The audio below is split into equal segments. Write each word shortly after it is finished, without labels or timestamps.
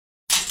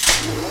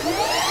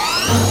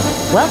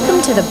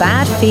Welcome to the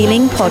Bad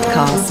Feeling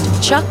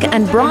Podcast. Chuck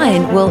and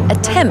Brian will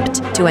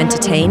attempt to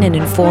entertain and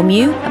inform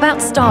you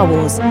about Star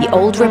Wars, the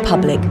Old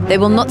Republic. They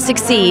will not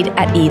succeed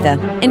at either.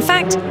 In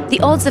fact, the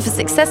odds of a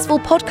successful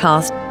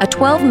podcast are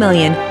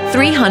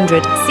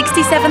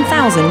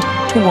 12,367,000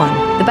 to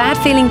 1. The Bad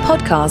Feeling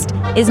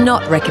Podcast is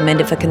not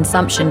recommended for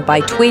consumption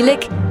by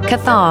Twi'lek,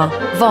 Cathar,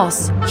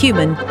 Voss,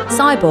 human,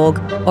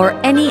 cyborg, or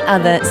any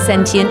other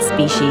sentient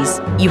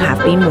species. You have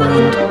been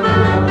warned.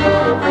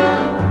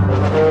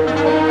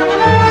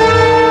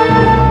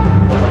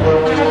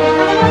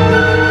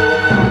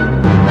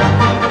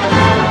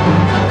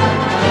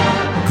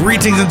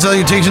 Greetings and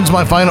salutations,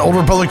 my fine Old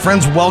Republic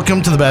friends.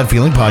 Welcome to the Bad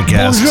Feeling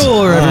Podcast.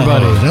 Bonjour,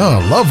 everybody.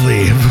 Oh,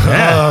 lovely.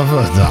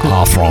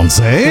 En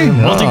français.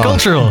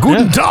 Multicultural.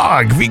 Guten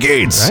Tag, wie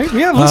geht's? Right?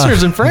 We have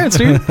listeners in France,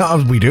 dude.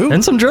 We do?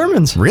 And some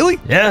Germans. Really?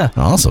 Yeah.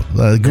 Awesome.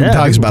 Guten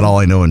Tag's about all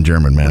I know in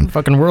German, man.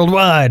 Fucking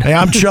worldwide. Hey,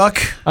 I'm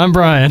Chuck. I'm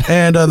Brian.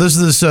 And this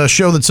is this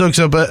show that soaks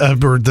up,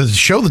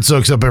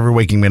 every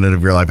waking minute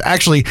of your life.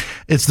 Actually,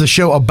 it's the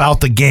show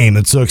about the game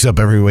that soaks up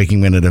every waking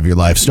minute of your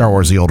life. Star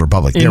Wars: The Old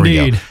Republic. There we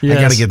go. Yes.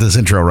 I got to get this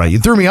intro right. You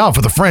threw me off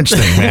with the French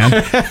thing, man.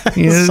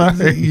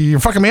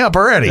 You're fucking me up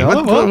already.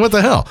 Oh, what the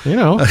hell? You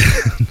know.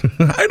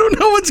 I don't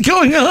know what's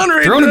going on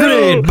right Throwing now.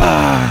 a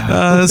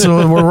grenade.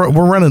 So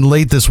we're running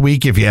late this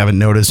week. If you haven't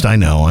noticed, I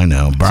know.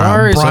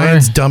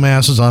 Brian's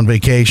dumbass was on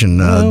vacation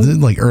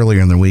like earlier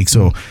in the week,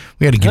 so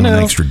we had to give him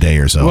an extra day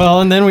or so. Well,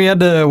 and then we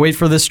had to wait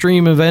for the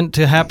stream event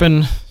to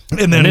happen.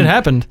 And then it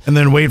happened. And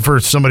then wait for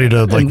somebody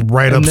to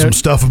write up some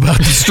stuff about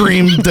the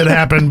stream that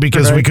happened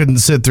because we couldn't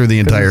sit through the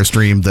entire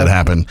stream that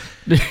happened.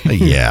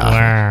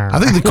 Yeah. I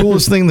think the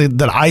coolest thing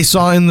that I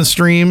saw in the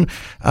stream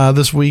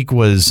this week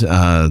was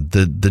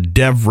the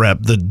dev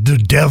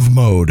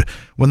mode.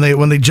 When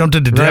they jumped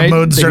into dev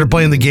mode and started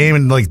playing the game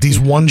and like these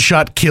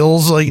one-shot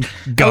kills, like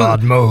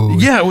God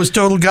mode. Yeah, it was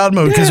total God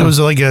mode because it was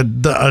like a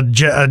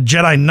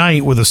Jedi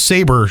Knight with a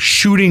saber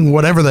shooting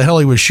whatever the hell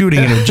he was shooting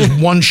and it was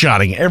just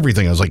one-shotting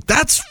everything. I was like,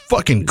 that's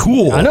fucking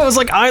cool. I know, it was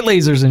like eye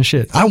lasers and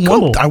shit. I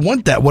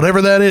want that,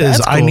 whatever that is.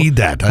 Cool. I need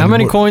that. How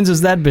many coins is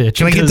that bitch?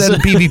 Can I get that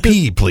in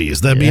PvP, please?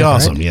 That'd be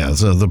awesome. Right? Yeah,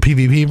 so the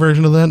PvP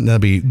version of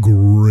that'd be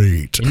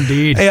great.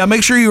 Indeed. Hey,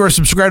 make sure you are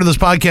subscribed to this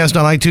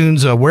podcast on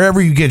iTunes,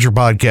 wherever you get your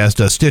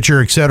podcast,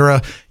 Stitcher,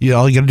 etc.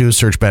 All you got to do is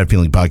search Bad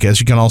Feeling Podcast.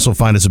 You can also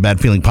find us at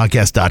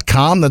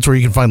badfeelingpodcast.com. That's where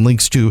you can find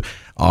links to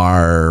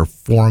our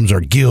forums,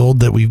 our guild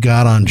that we've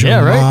got on Joma.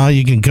 Yeah, right.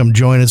 You can come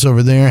join us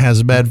over there. Has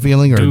a bad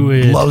feeling or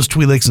loves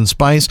Twi'leks and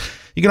Spice.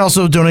 You can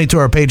also donate to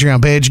our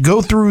Patreon page.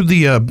 Go through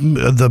the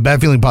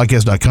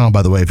badfeelingpodcast.com,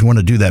 by the way, if you want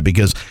to do that,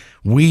 because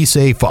we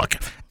say fuck.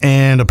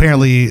 And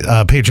apparently,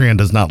 Patreon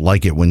does not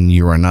like it when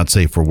you are not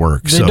safe for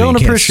work. They don't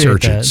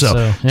appreciate that.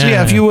 So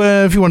if you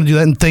want to do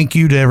that, and thank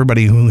you to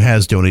everybody who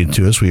has donated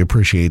to us, we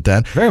appreciate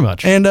that very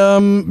much. And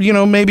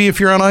maybe if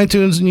you're on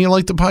iTunes and you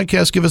like the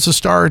podcast, give us a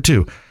star or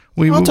two.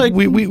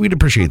 We'd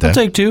appreciate that. I'll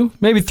take 2,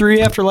 maybe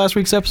 3 after last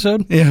week's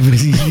episode. Yeah,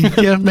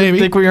 maybe.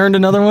 Think we earned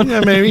another one?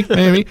 Yeah,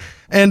 maybe.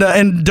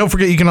 And don't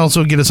forget, you can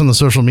also get us on the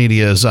social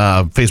medias,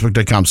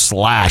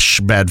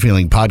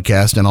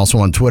 facebook.com/badfeelingpodcast, and also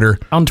on Twitter.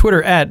 On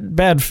Twitter at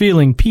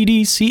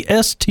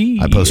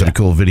badfeelingpdcst. I posted a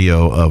cool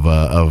video of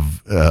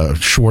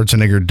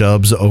Schwarzenegger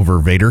dubs over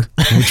Vader,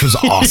 which was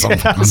awesome on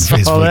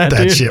Facebook.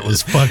 That shit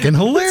was fucking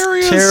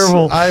hilarious. It's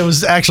terrible. I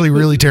was actually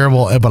really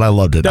terrible, but I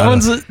loved it.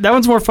 That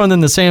one's more fun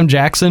than the Sam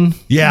Jackson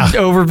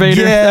over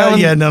Vader.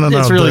 Yeah, no.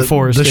 It's really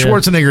forced. The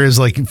Schwarzenegger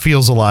is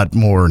feels a lot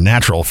more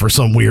natural for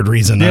some weird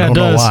reason. I don't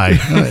know why.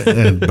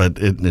 But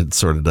it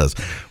sort of does.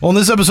 Well, in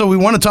this episode, we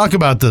want to talk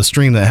about the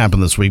stream that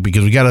happened this week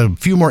because we got a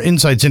few more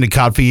insights into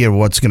Kotfi and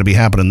what's going to be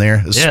happening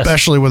there,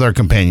 especially with our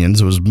companions.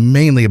 It was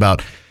mainly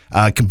about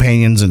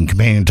companions and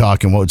companion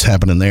talk and what's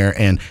happening there,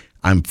 and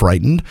I'm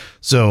frightened,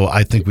 so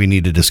I think we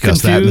need to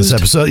discuss that in this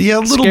episode. Yeah,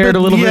 a little bit.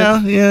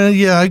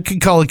 Yeah. I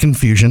could call it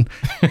confusion,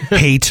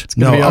 hate.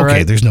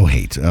 There's no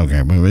hate.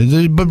 Okay,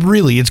 but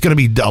really, it's going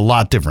to be a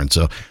lot different.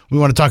 So we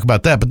want to talk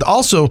about that, but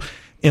also.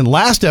 In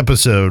last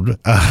episode,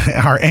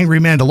 our Angry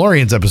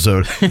Mandalorians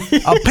episode,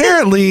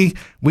 apparently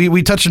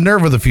we touched a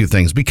nerve with a few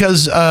things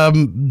because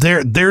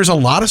there's a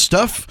lot of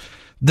stuff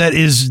that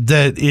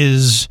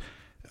is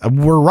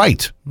we're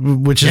right,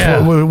 which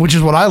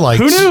is what I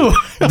liked. Who knew?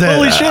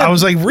 Holy shit! I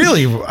was like,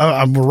 really,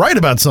 I'm right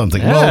about something.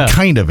 Yeah. Well,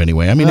 kind of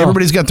anyway. I mean,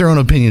 everybody's got their own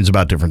opinions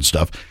about different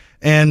stuff.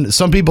 And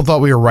some people thought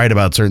we were right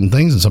about certain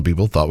things, and some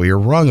people thought we were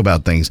wrong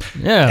about things.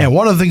 Yeah. And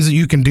one of the things that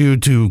you can do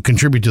to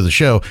contribute to the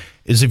show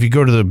is if you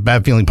go to the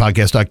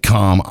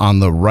badfeelingpodcast.com,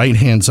 on the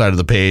right-hand side of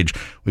the page,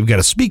 we've got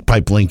a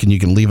SpeakPipe link, and you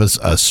can leave us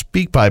a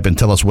SpeakPipe and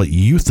tell us what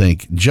you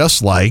think,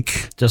 just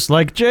like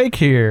Jake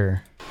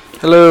here.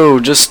 Hello,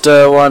 just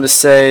wanted to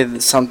say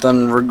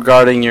something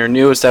regarding your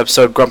newest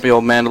episode, Grumpy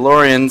Old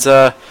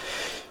Mandalorians.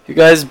 You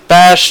guys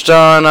bashed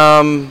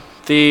on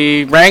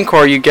the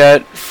Rancor you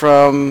get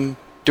from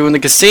doing the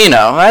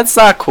casino. That's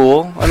not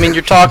cool. I mean,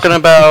 you're talking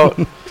about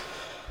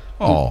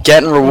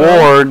getting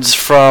rewards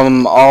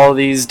from all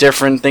these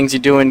different things you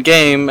do in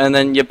game, and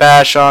then you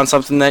bash on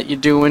something that you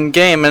do in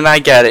game, and I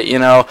get it,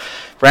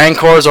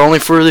 Rancors only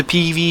for the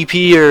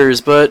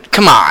PvPers, but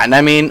come on,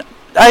 I mean,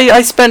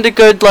 I spend a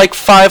good like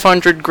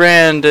 500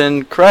 grand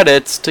in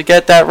credits to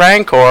get that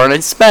Rancor, and I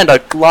spend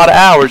a lot of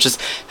hours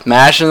just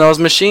mashing those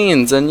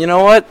machines, and you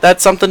know what?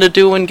 That's something to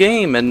do in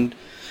game, and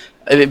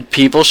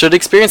people should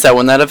experience that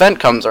when that event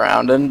comes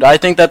around, and I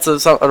think that's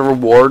a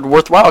reward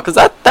worthwhile, because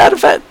that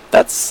event,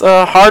 that's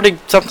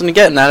something to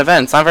get in that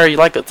event. It's not very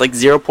it's like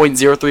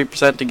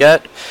 0.03% to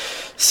get.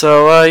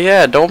 So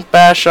yeah, don't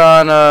bash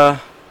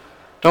on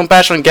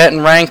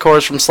getting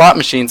Rancors from slot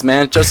machines,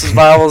 man. It's just as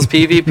viable as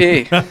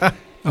PvP.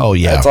 Oh,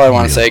 yeah. That's all I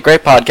want to say.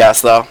 Great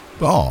podcast, though.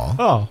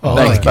 Oh,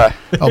 thanks, bye.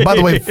 Oh, by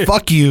the way,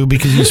 fuck you,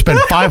 because you spent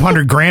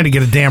 500 grand to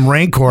get a damn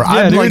Rancor.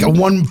 I'm like a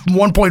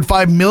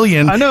 1.5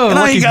 million. I know. And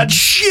I ain't got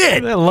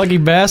shit. That lucky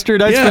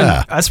bastard.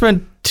 I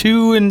spent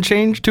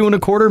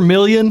 $2.25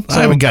 million. So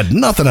I haven't got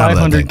nothing out of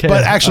that thing.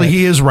 But actually,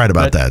 he is right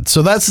about that.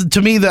 So that's,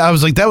 to me, that I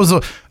was like, that was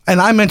and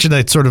I mentioned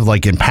that sort of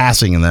like in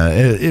passing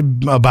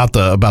about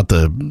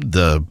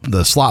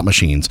the slot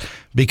machines,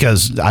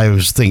 because I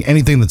was thinking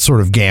anything that's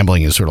sort of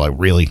gambling is sort of like,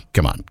 really,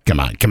 come on.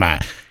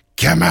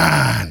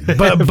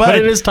 But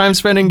it is time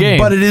spent in game.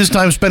 But it is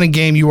time spent in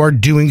game. You are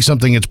doing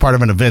something. It's part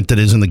of an event that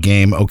is in the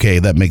game. Okay,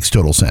 that makes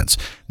total sense.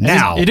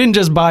 Now, you didn't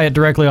just buy it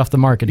directly off the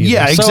market either.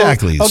 Yeah,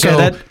 exactly.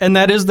 Okay,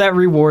 that is that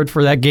reward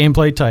for that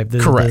gameplay type.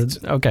 Correct.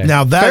 Okay.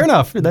 Now fair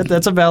enough.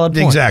 That's a valid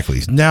point. Exactly.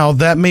 Now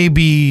that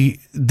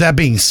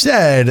being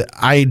said,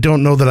 I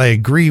don't know that I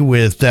agree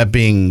with that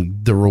being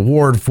the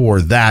reward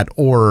for that,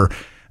 or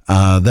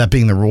that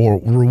being the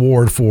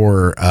reward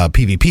for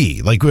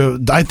PvP. Like,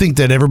 I think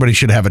that everybody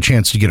should have a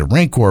chance to get a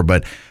Rancor,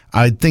 but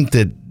I think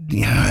that,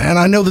 and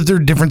I know that they're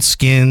different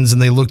skins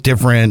and they look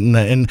different,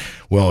 and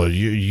well,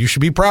 you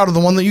should be proud of the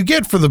one that you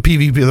get for the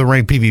PvP, the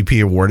Rank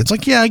PvP award. It's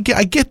like, yeah, I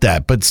get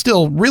that, but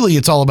still, really,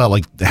 it's all about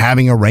like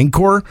having a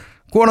Rancor,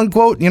 quote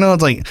unquote.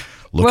 It's like,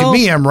 look at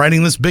me, I'm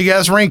riding this big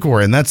ass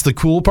Rancor, and that's the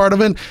cool part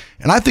of it.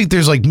 And I think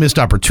there's like missed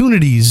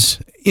opportunities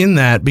in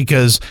that,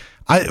 because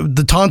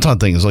the Tauntaun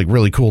thing is like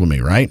really cool to me,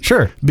 right?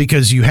 Sure.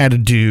 Because you had to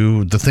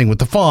do the thing with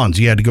the fawns.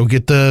 You had to go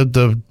get the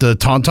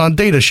Tauntaun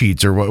data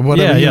sheets or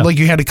whatever. Yeah. Like,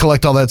 you had to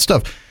collect all that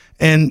stuff.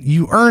 And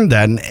you earned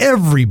that, and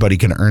everybody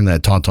can earn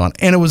that Tauntaun.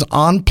 And it was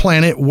on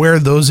planet where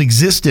those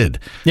existed.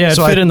 Yeah, it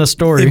fit in the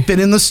story. It fit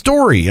in the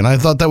story, and I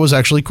thought that was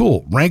actually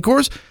cool.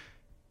 Rancors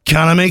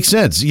kind of makes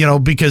sense,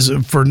 because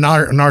for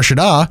Nar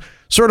Shaddaa,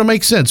 sort of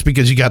makes sense,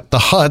 because you got the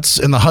huts,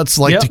 and the huts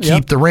like to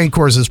keep the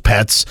Rancors as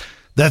pets.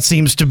 That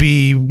seems to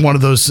be one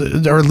of those,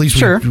 or at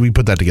least we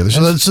put that together.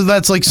 So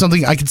that's like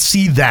something I could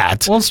see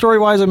that. Well,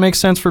 story-wise, it makes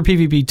sense for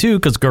PvP too,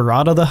 because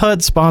Garada the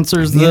Hut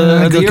sponsors the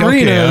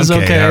arenas.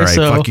 Okay, all right,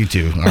 so fuck you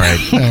too. All right,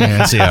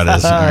 I see how it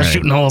is. Right.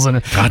 Shooting holes in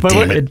it. God but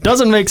damn it. It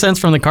doesn't make sense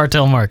from the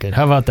cartel market.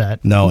 How about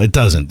that? No, it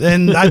doesn't.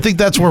 And I think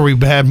that's where we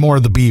had more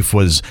of the beef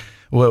was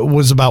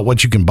about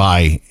what you can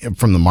buy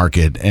from the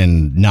market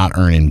and not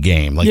earn in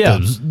game. Like, for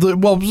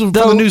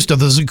the new stuff,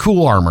 there's a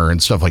cool armor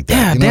and stuff like that.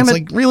 Yeah, damn it's it.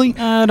 like, really?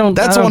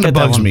 That's the one that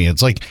bugs me.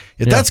 It's like,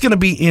 if that's going to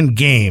be in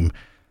game,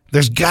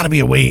 there's got to be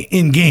a way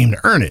in game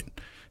to earn it.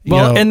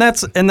 Well, and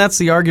that's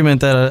the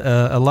argument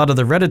that a lot of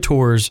the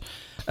Redditors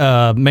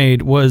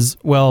made was,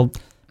 well,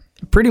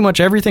 pretty much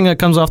everything that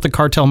comes off the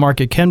cartel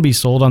market can be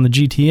sold on the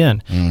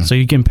GTN. So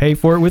you can pay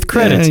for it with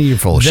credits you're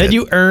full of that shit.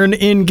 you earn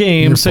in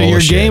game. You're So full your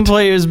of shit.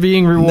 gameplay is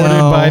being rewarded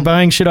by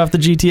buying shit off the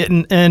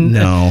GTN. And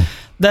No.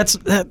 that's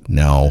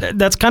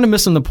kind of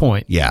missing the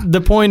point. Yeah. The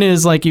point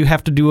is, like, you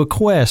have to do a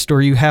quest,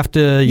 or you have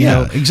to,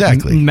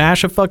 exactly.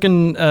 mash a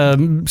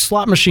fucking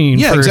slot machine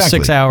for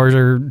 6 hours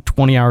or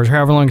 20 hours, or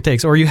however long it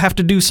takes. Or you have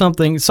to do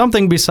something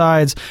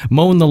besides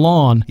mowing the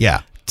lawn.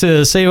 Yeah.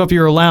 To save up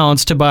your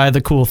allowance to buy the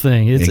cool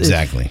thing.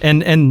 Exactly.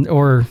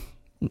 Or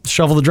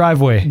shovel the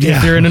driveway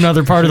if you're in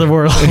another part of the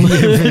world.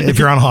 if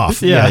you're on Hoth.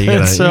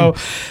 So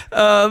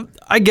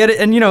I get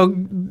it. And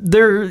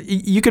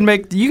you can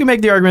make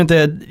the argument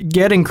that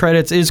getting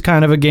credits is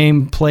kind of a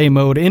gameplay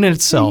mode in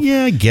itself.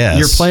 Yeah, I guess.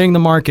 You're playing the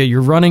market,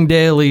 you're running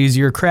dailies,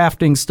 you're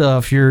crafting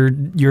stuff, you're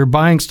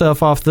buying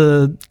stuff off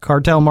the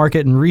cartel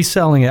market and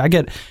reselling it. I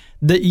get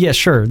yeah,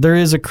 sure. There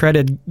is a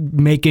credit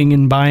making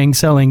and buying,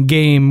 selling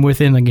game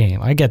within the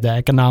game. I get that.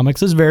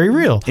 Economics is very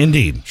real.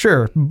 Indeed.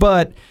 Sure.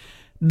 But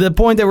the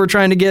point that we're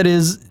trying to get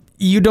is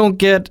you don't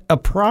get a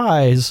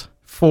prize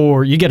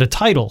you get a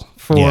title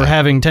for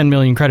having 10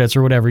 million credits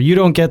or whatever. You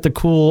don't get the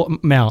cool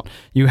mount.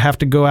 You have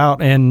to go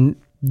out and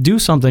do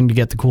something to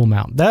get the cool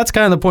mount. That's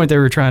kind of the point they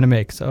were trying to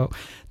make. So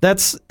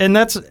that's something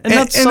to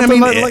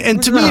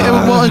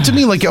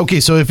me, like, okay,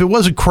 so if it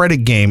was a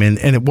credit game and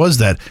it was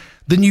that,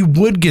 then you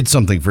would get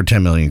something for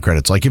 10 million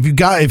credits. Like, if you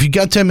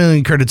got 10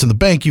 million credits in the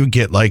bank, you would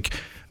get like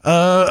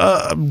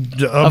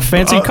a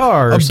fancy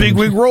car, a big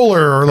wig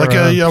roller, or like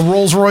a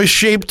Rolls Royce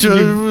shaped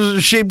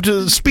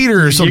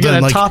speeder or something. You get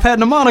a like top hat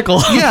and a monocle.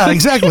 Yeah,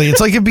 exactly.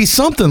 It's like, it'd be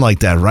something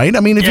like that, right?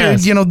 I mean,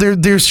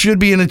 if there should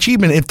be an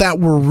achievement if that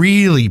were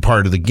really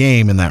part of the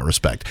game in that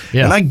respect.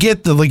 Yeah. And I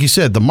get like you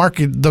said, the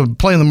market, the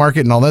playing the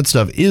market and all that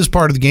stuff is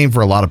part of the game for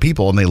a lot of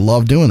people, and they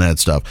love doing that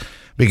stuff.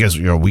 because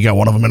we got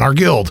one of them in our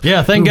guild.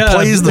 Yeah, thank God.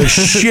 Plays the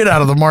shit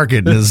out of the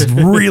market and is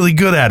really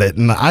good at it,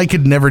 and I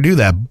could never do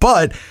that.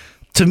 But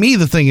to me,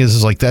 the thing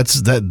is like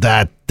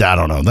that I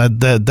don't know,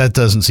 that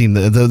doesn't seem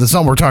that's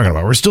not what we're talking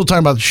about. We're still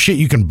talking about shit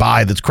you can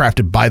buy that's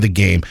crafted by the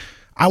game.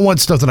 I want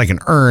stuff that I can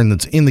earn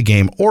that's in the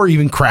game, or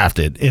even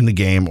crafted in the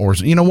game, or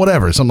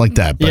whatever, something like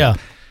that. But,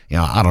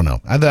 I don't know.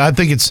 I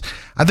think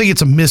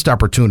it's a missed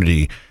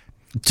opportunity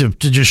to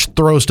just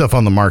throw stuff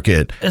on the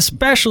market,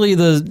 especially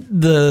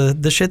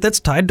the shit that's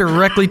tied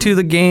directly to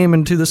the game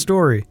and to the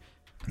story.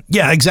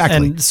 Yeah,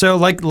 exactly. And so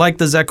like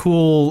the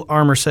Zakul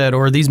armor set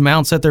or these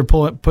mounts that they're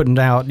putting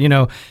out,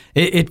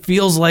 it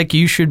feels like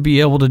you should be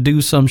able to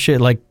do some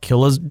shit like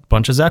kill a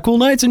bunch of Zakul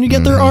knights and you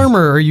get their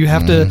armor, or you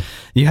have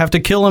to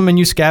kill them and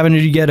you scavenge and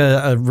you get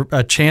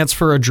a chance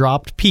for a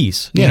dropped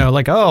piece. Yeah.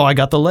 Like, oh, I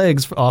got the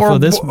legs off of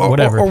this,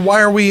 whatever. Or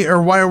why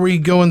are we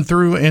going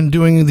through and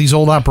doing these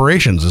old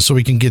operations so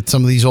we can get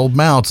some of these old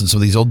mounts and some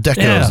of these old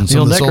decos and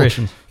some of this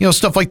decorations,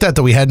 stuff like that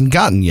we hadn't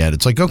gotten yet.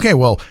 It's like, okay,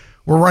 well,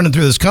 we're running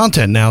through this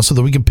content now so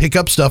that we can pick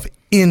up stuff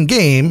in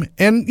game,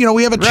 and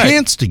we have a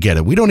chance to get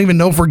it. We don't even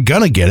know if we're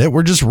gonna get it.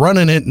 We're just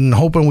running it and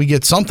hoping we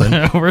get something.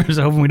 We're just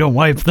hoping we don't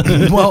wipe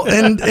them. Well,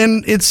 and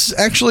it's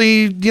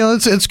actually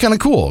it's kind of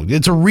cool.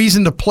 It's a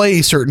reason to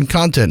play certain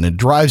content, and it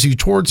drives you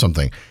towards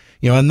something.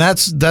 And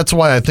that's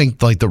why I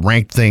think like the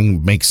ranked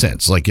thing makes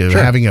sense. Like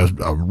having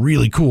a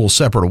really cool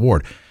separate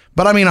award.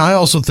 But I mean, I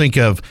also think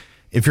of,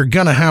 if you're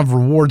going to have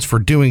rewards for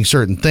doing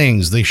certain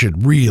things, they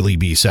should really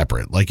be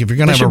separate. Like if you're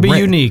going to have be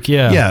unique,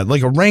 Yeah,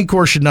 like a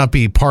Rancor should not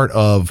be part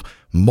of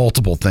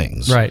multiple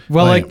things. Right.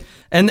 Well,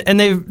 and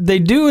they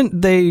do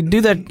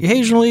that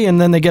occasionally, and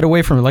then they get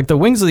away from it. Like the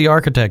Wings of the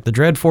Architect, the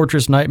Dread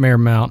Fortress Nightmare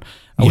mount.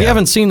 We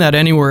haven't seen that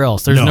anywhere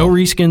else. There's no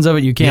reskins of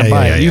it. You can't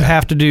buy it. You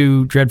have to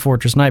do Dread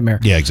Fortress Nightmare.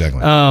 Yeah,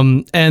 exactly.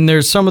 And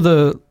there's some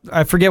of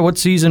I forget what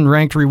season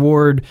ranked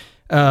reward.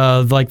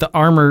 Like the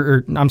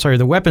armor,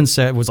 the weapon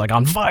set was like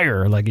on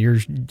fire, like your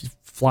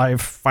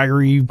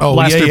fiery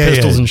blaster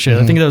pistols and shit.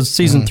 I think that was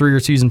season 3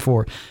 or season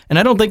 4, and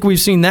I don't think we've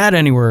seen that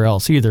anywhere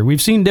else either.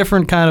 We've seen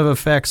different kind of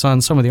effects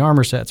on some of the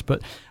armor sets,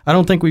 but I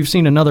don't think we've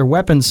seen another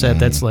weapon set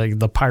that's like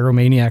the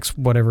Pyromaniac's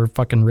whatever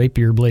fucking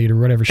rapier blade or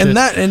whatever shit.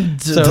 That's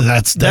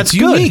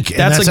unique. Good.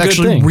 That's a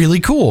actually good thing.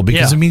 really cool,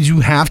 because it means you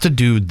have to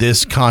do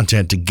this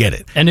content to get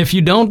it. And if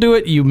you don't do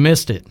it, you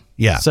missed it.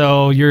 Yeah.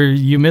 So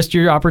you missed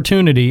your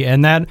opportunity,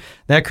 and that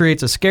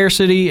creates a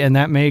scarcity, and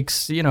that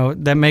makes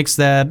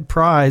that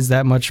prize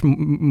that much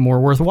more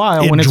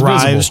worthwhile when it's visible.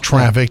 It drives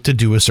traffic to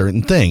do a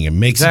certain thing. It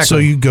makes it so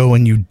you go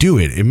and you do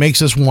it. It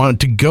makes us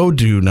want to go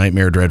do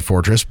Nightmare Dread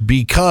Fortress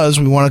because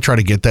we want to try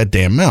to get that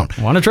damn mount.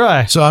 Want to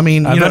try. So I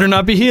mean, I better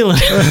not be healing.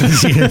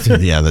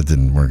 Yeah, that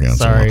didn't work out.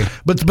 Sorry. So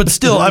well. But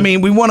still, I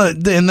mean, we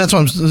want to, and that's what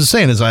I'm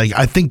saying is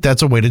I think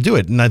that's a way to do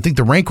it, and I think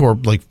the Rancor,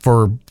 like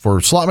for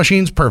slot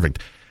machines, perfect.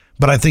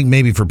 But I think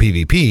maybe for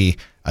PvP,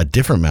 a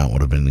different mount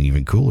would have been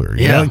even cooler.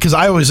 Yeah. Because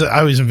I always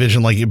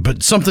envision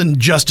but something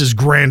just as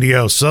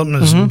grandiose, something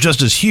as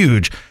just as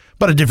huge,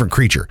 but a different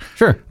creature.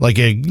 Sure. Like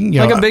a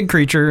big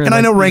creature. And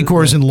I know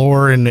Rancors in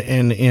lore and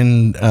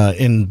in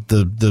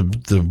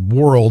the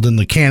world, in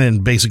the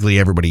canon, basically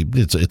everybody,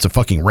 it's a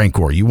fucking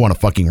Rancor. You want a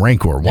fucking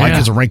Rancor. Why?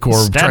 Because a Rancor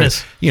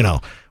status.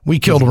 We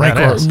killed a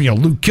Rancor.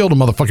 Luke killed a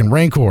motherfucking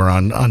Rancor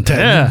on 10.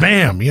 Yeah.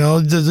 Bam.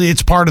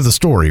 It's part of the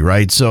story,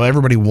 right? So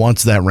everybody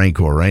wants that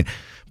Rancor, right?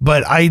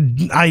 But I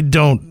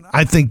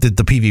think that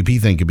the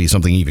PvP thing could be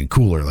something even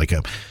cooler. Like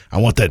I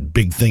want that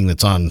big thing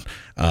that's on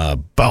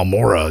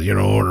Balmora,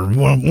 or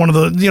one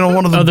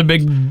of the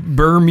big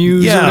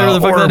Burmuse, or whatever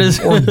the fuck that is,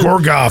 or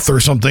Gorgoth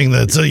or something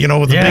that's with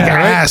a big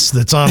ass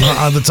that's on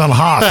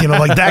Hoth,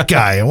 like that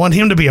guy. I want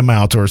him to be a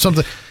mount or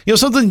something,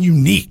 something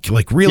unique,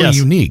 like really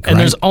unique. And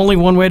right? there's only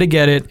one way to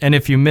get it, and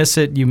if you miss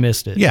it, you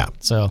missed it. Yeah.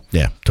 So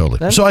yeah,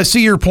 totally. So I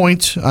see your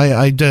point.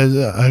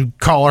 I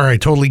caller, I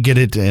totally get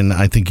it, and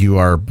I think you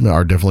are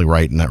definitely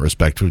right in that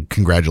respect.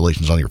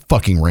 Congratulations on your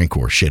fucking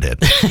Rancor,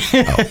 shithead.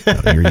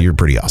 You're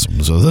pretty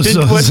awesome. So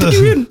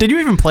did you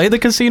even play the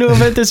casino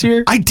event this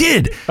year? I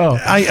did. Oh,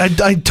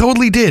 I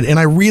totally did, and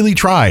I really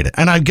tried.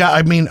 And I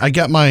got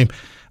my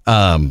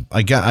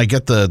I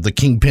got the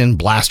Kingpin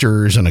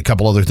blasters and a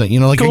couple other things.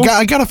 Cool.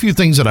 I got a few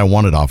things that I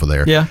wanted off of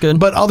there. Yeah, good.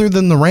 But other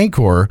than the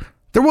Rancor,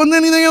 there wasn't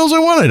anything else I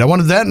wanted. I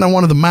wanted that, and I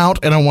wanted the mount,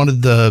 and I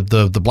wanted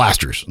the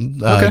blasters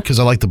because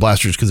I like the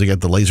blasters because they got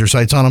the laser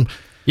sights on them.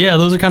 Yeah,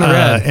 those are kind of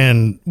rad.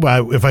 And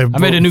if I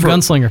made a new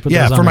gunslinger.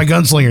 For my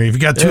gunslinger, if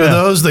you got 2 of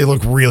those, they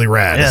look really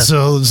rad. Yeah.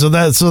 So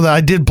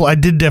that I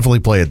did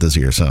definitely play it this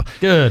year. So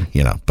good.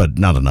 But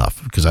not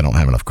enough because I don't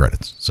have enough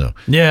credits. So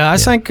I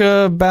sank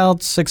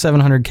about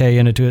 600-700K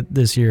into it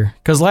this year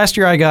because last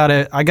year I got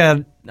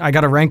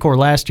a Rancor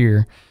last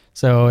year.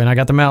 So, and I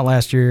got the mount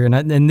last year, and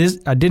I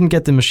didn't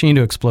get the machine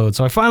to explode.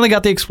 So I finally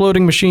got the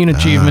exploding machine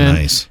achievement,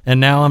 nice. And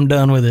now I'm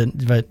done with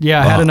it. But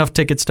I had enough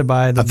tickets to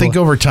buy. I think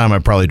over time I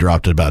probably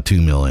dropped about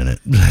 $2 million in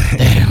it,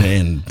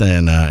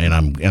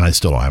 and I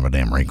still don't have a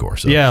damn Rancor.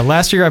 So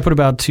last year I put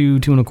about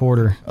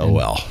 $2.25. Oh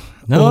well.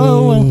 No,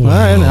 all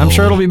right. I'm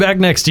sure it'll be back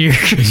next year.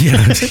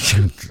 Yeah.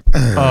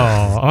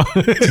 Oh.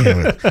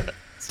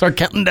 Start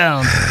counting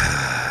down.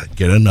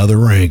 Get another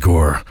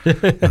Rancor.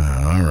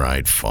 All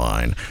right,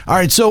 fine. All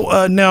right,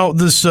 so now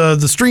this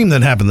the stream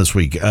that happened this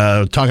week,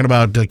 talking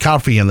about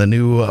Coffee and the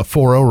new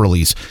 4.0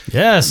 release.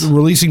 Yes.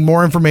 Releasing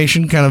more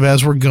information kind of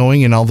as we're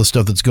going and all the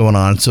stuff that's going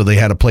on. So they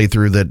had a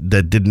playthrough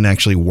that didn't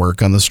actually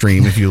work on the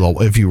stream if you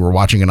were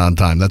watching it on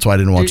time. That's why I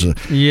didn't watch the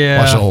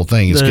whole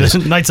thing.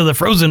 The Knights of the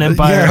Frozen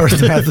Empire.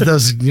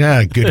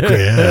 Yeah, good.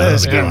 Yeah, that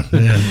was a good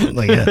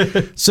one.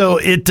 Yeah. So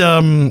it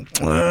kind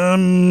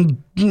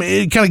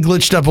of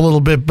glitched up a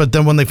little bit, but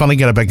then when they finally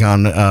got it back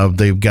on,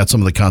 they've got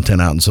some of the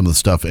content out and some of the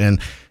stuff,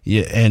 we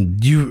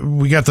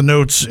got the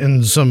notes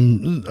and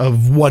some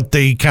of what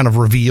they kind of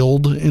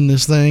revealed in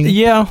this thing.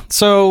 Yeah,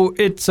 so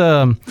it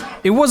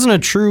wasn't a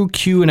true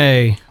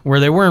Q&A where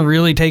they weren't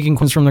really taking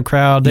questions from the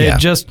crowd. They had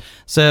just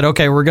said,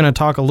 okay, we're going to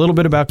talk a little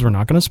bit about, we're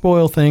not going to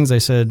spoil things. They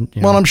said,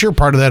 well, I'm sure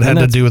part of that had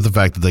to do with the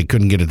fact that they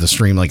couldn't get it to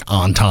stream like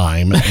on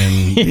time,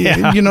 and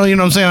you know what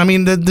I'm saying. I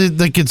mean,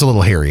 that gets a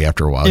little hairy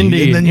after a while.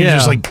 Indeed, and then you're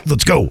just like,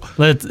 let's go.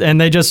 And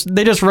they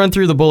just run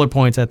through the bullet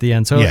points at the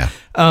end. So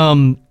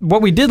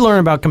what we did learn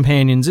about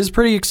companions is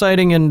pretty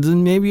exciting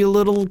and maybe a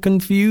little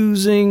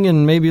confusing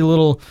and maybe a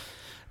little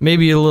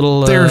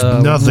There's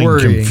nothing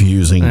worrying.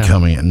 confusing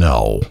coming in.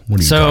 No.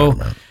 What are you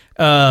talking about?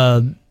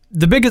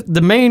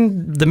 The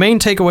main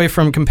takeaway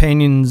from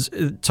companions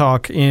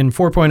talk in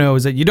 4.0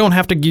 is that you don't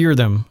have to gear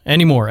them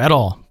anymore at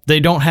all. They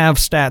don't have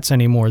stats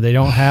anymore. They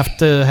don't have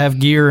to have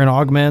gear and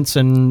augments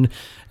and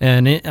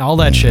all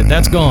that shit.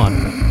 That's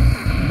gone.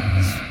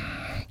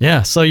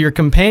 Yeah, so your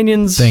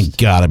companions... Thank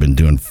God I've been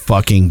doing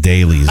fucking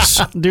dailies.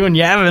 Doing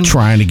yavin'.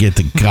 Trying to get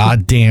the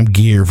goddamn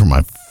gear for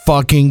my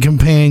fucking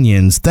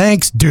companions.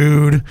 Thanks,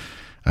 dude.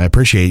 I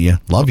appreciate you.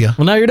 Love you.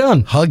 Well, now you're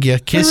done. Hug you.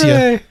 Kiss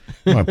Hooray. you.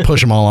 I'm going to push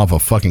them all off a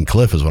fucking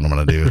cliff is what I'm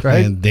going to do.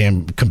 Right? And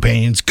damn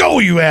companions. Go,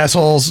 you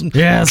assholes.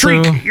 Yeah,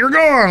 Treek, so you're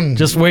gone.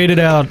 just wait it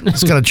out.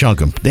 Just got to chunk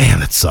them. Damn,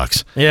 that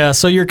sucks. Yeah,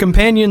 so your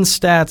companion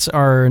stats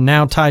are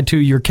now tied to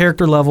your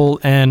character level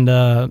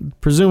and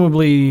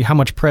presumably how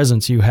much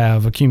presence you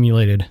have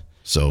accumulated.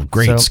 So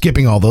great.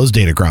 Skipping all those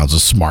data grounds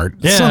is smart.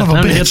 Yeah, son of a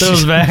time bitch. to get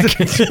those back.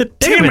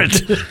 Damn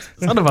it.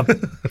 Son of a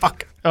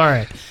fuck. All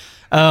right.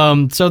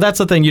 So that's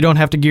the thing. You don't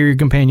have to gear your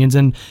companions.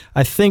 And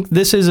I think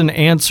this is an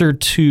answer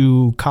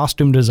to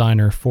costume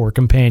designer for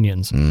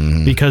companions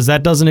because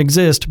that doesn't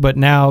exist. But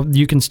now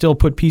you can still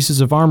put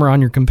pieces of armor on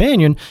your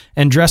companion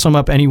and dress them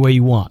up any way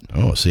you want.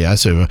 Oh, see, I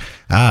say,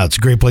 it's a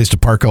great place to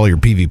park all your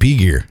PvP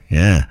gear.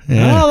 Yeah.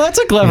 Oh, that's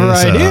a clever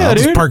idea, I'll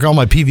dude. just park all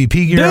my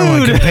PvP gear on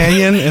my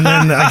companion, and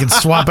then I can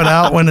swap it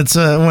out when it's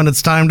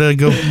time to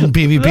go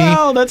PvP.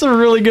 Oh, that's a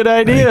really good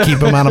idea. Keep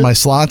them out of my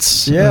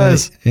slots.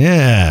 Yes.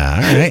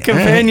 Yeah. All right.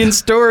 Companion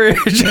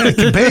storage. Yeah,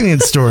 companion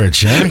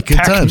storage. Yeah. Good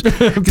times.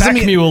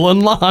 Pack mule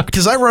unlocked.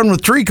 Because I run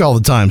with Treek all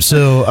the time,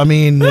 so I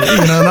mean,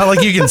 not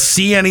like you can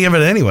see any of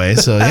it anyway.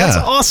 So yeah, That's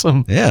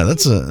awesome. Yeah,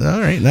 that's all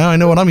right. Now I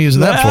know what I'm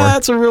using that for.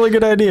 That's a really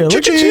good idea.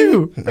 Look at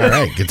you. All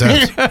right, good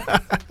times.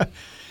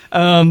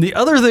 The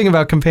other thing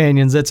about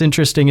companions that's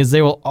interesting is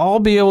they will all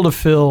be able to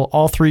fill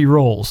all three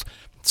roles.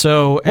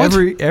 So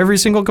every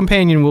single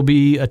companion will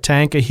be a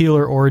tank, a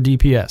healer, or a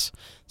DPS.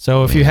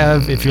 So if you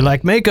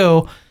like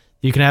Mako,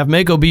 you can have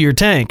Mako be your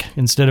tank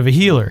instead of a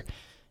healer.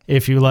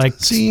 If you like,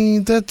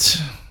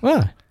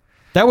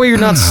 that way you're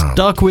not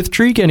stuck with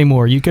Treek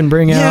anymore. You can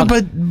bring out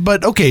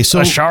but okay, so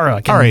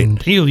Ashara can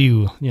heal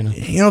you.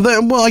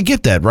 Well, I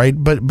get that, right?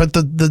 But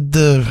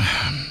the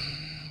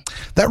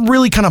that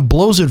really kind of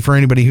blows it for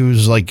anybody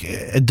who's like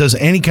does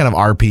any kind of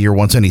RP or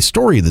wants any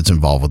story that's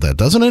involved with that,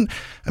 doesn't it?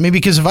 I mean,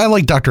 because if I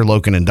like Dr.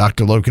 Loken and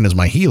Dr. Loken is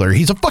my healer,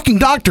 he's a fucking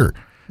doctor.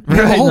 Right,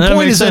 the whole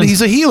point is that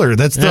he's a healer.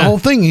 That's the whole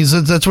thing.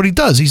 That's what he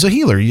does. He's a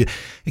healer.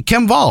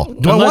 Kem Val,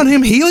 do I want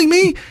him healing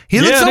me?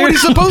 That's not what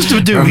he's supposed to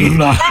do.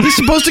 He's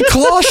supposed to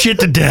claw shit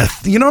to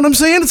death. You know what I'm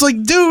saying? It's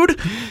like, dude,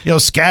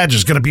 Skadge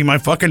is going to be my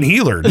fucking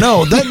healer.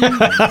 No,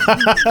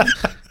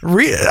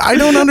 I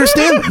don't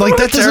understand. Like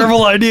that's a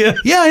terrible idea.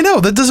 Yeah, I know.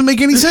 That doesn't make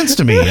any sense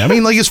to me. I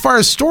mean, like as far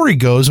as story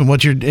goes and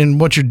what you're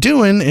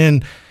doing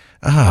and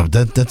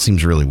that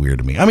seems really weird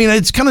to me. I mean,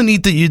 it's kind of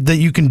neat that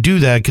you can do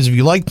that because if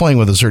you like playing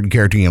with a certain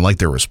character and you like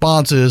their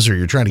responses or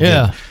you're trying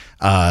to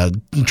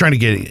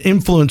get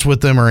influence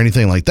with them or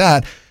anything like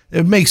that,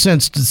 it makes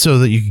sense so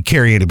that you can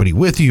carry anybody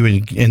with you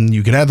and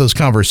you can have those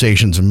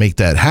conversations and make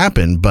that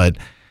happen. But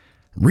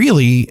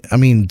really, I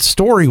mean,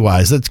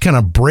 story-wise, that kind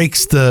of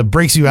breaks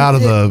you out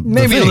of the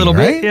maybe thing, a little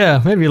right? bit.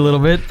 Yeah, maybe a little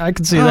bit. I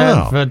can see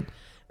that, but.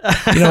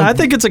 I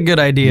think it's a good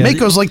idea.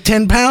 Mako's like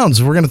 10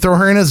 pounds. We're going to throw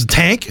her in as a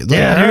tank?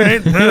 Yeah. All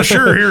right.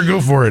 Sure. Here, go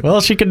for it.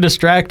 Well, she can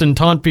distract and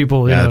taunt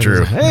people.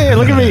 True. Hey,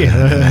 look at me.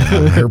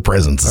 Her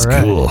presence is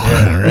cool. All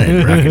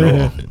right. Rock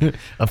and roll.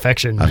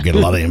 Affection. I've got a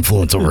lot of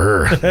influence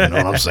over her. You know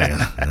what I'm saying?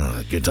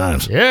 Good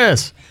times.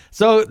 Yes.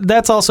 So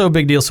that's also a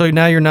big deal. So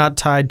now you're not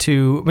tied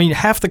to,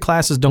 half the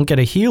classes don't get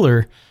a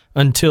healer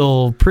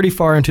until pretty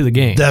far into the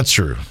game. That's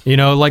true.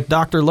 Like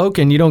Dr.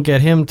 Loken, you don't get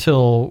him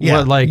till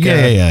like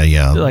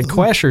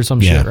Quesh or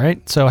some shit,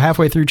 right? So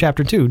halfway through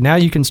chapter 2, now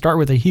you can start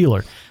with a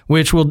healer,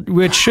 which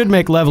should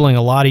make leveling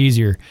a lot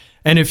easier.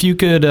 And if you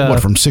could...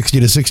 from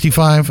 60 to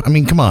 65? I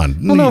mean, come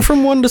on. Well, no,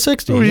 from 1 to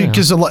 60.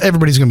 Because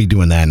everybody's going to be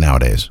doing that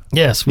nowadays.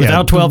 Yes,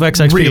 without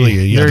 12x XP.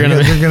 Really, they're going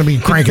to be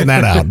cranking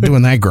that out,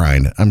 doing that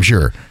grind, I'm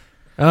sure.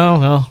 Oh,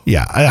 well.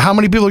 Yeah. How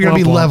many people are going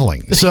to be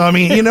leveling? So, I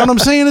mean, you know what I'm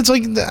saying? It's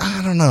like,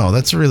 I don't know.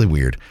 That's really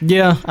weird.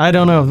 Yeah, I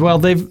don't know. Well,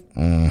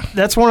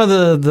 that's one of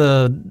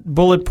the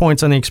bullet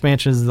points on the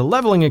expansion is the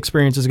leveling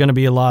experience is going to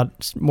be a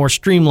lot more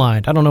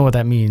streamlined. I don't know what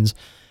that means.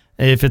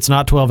 If it's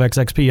not 12x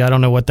XP, I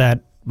don't know what that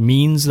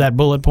means, that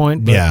bullet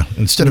point. But yeah.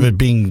 Instead of it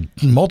being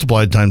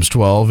multiplied times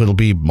 12, it'll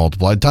be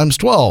multiplied times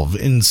 12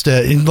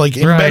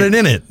 embedded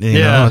in it. You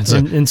know,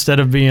 instead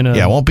of being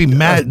it won't be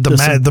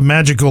the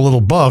magical little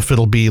buff.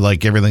 It'll be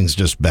like everything's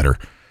just better,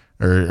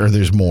 or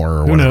there's more,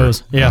 or whatever. Who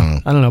knows? Yeah,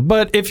 I don't know.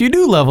 But if you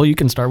do level, you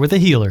can start with a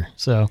healer.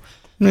 So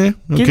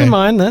keep in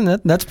mind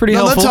that's pretty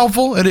helpful. That's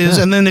helpful. It is.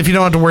 Yeah. And then if you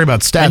don't have to worry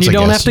about stats, and you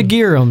don't have to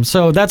gear them,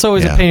 so that's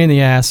always a pain in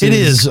the ass. It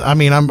is. I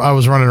mean, I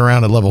was running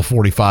around at level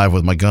 45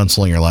 with my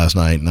gunslinger last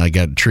night, and I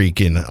got Treek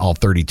in all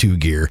 32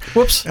 gear.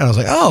 Whoops! And I was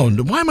like, oh,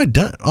 why am I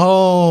dying?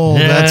 Oh,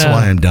 that's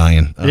why I'm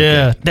dying. Okay.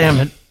 Yeah, damn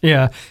it.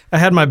 Yeah, I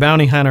had my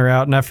bounty hunter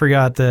out, and I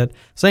forgot that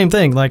same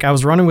thing. Like I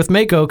was running with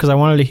Mako because I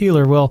wanted a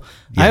healer. Well,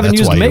 I haven't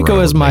used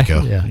Mako as my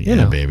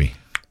baby.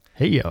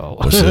 Hey, yo.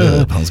 What's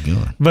up? How's it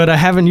going? But I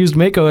haven't used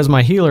Mako as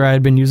my healer. I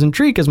had been using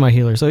Treek as my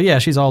healer. So, yeah,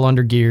 she's all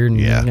under geared.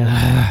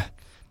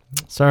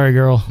 Sorry,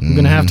 girl. I'm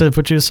going to have to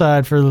put you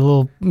aside for the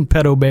little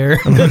pedo bear.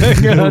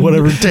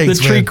 Whatever it takes,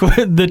 the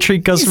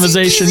Treek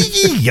customization.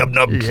 Yub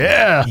nub.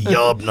 Yeah.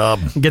 Yub nub.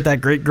 Get that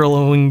great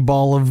glowing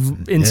ball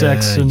of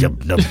insects.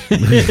 Yub nub.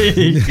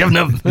 Yub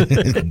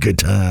nub. Good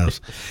times.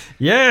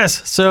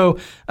 Yes. So,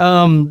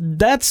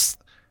 that's...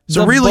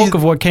 So the really, bulk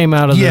of what came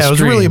out of the stream. Yeah, it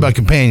was really about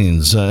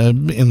companions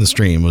in the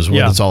stream was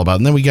what it's all about.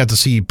 And then we got to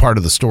see part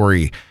of the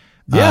story.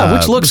 Yeah,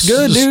 which looks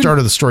good, dude. The start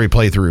of the story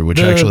playthrough,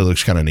 which actually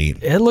looks kind of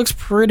neat. It looks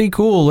pretty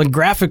cool. Like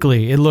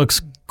graphically, it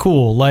looks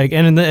cool. Like,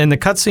 and in the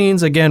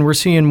cutscenes, again, we're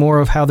seeing more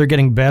of how they're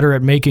getting better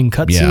at making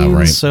cutscenes. Yeah,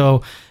 right.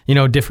 So,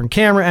 different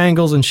camera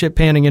angles and shit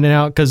panning in and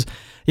out. Because,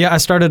 I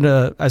started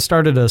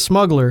a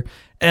smuggler.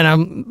 And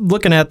I'm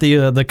looking at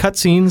the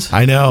cutscenes.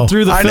 I know.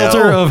 Through the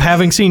filter of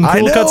having seen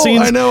cool cutscenes.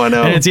 I know.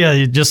 And it's,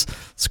 you just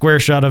square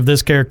shot of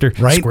this character,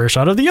 right? Square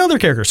shot of the other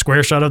character,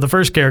 square shot of the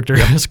first character,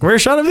 square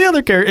shot of the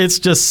other character. It's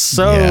just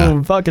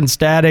so fucking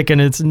static, and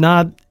it's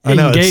not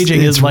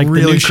engaging. It's like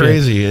really the new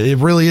crazy. Shit. It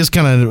really is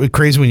kind of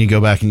crazy when you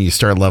go back and you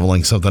start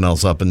leveling something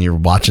else up, and you're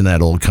watching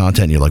that old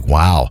content, and you're like,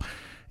 wow,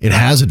 it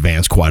has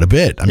advanced quite a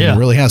bit. I mean, it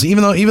really has.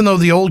 Even though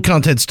the old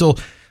content still.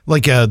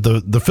 Like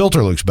the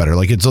filter looks better.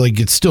 Like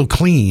it's still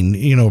clean,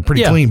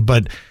 pretty clean,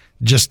 but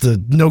just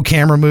the no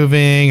camera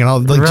moving and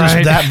all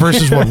just that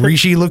versus what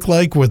Rishi looked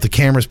like with the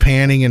cameras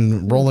panning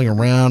and rolling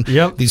around.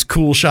 Yep. These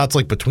cool shots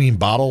like between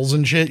bottles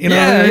and shit. You're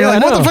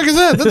like, what the fuck is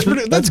that?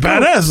 That's cool.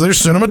 Badass. There's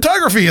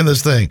cinematography in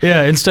this thing.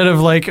 Yeah, instead of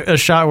like a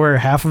shot where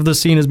half of the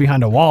scene is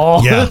behind a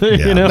wall. Yeah.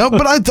 No,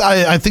 but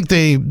I think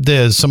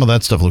some of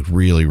that stuff looked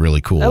really,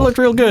 really cool. That looked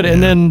real good. Yeah.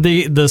 And then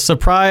the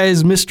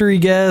surprise mystery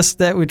guest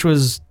which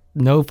was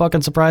no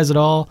fucking surprise at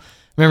all.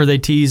 Remember they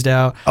teased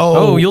out,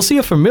 you'll see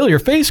a familiar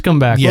face come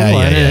back.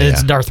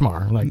 It's Darth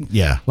Maul.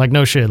 Like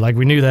no shit. Like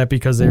we knew that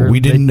because they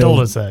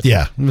told us that.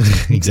 Yeah,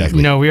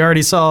 exactly. We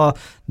already saw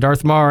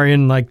Darth Maul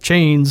in like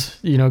chains,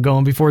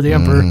 going before the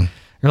Emperor.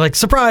 You're like,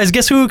 surprise,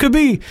 guess who it could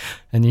be?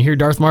 And you hear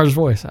Darth Maul's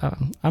voice.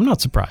 I'm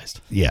not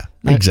surprised. Yeah,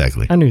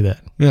 exactly. I knew that.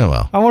 Yeah,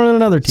 well. I wanted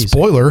another teaser.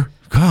 Spoiler.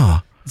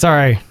 God.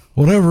 Sorry.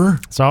 Whatever.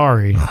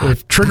 Sorry.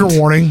 Trigger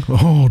warning.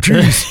 Oh,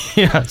 jeez.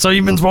 Yeah. So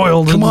you've been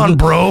spoiled. Come on,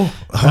 bro.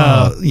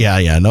 No,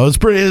 it's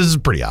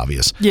pretty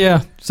obvious.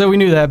 Yeah. So we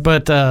knew that,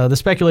 but the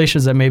speculation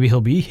is that maybe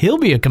he'll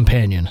be a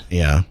companion.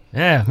 Yeah.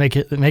 Yeah.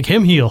 Make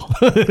him heal.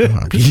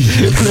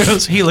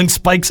 Those healing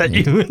spikes at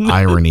you.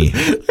 Irony.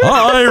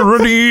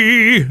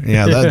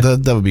 Yeah.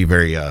 That would be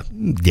very.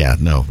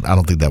 No, I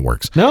don't think that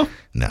works. No.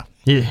 No.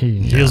 He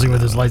heals you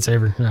with his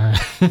lightsaber.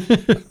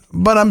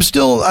 But I'm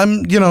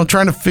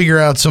trying to figure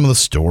out some of the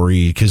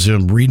story because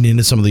I'm reading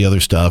into some of the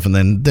other stuff,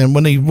 and then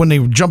when they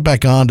jump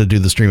back on to do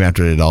the stream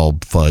after it all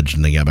fudged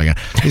and they got back on,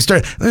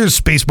 there's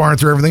space bar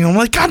through everything. I'm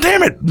like, God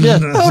damn it! Yeah.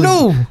 Oh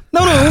no!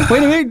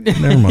 Wait.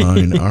 Never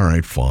mind. All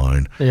right,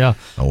 fine. Yeah.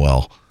 Oh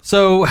well.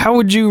 So how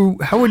would you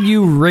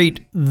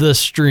rate the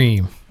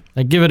stream?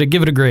 Like give it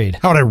a grade.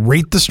 How would I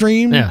rate the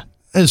stream? Yeah.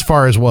 As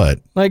far as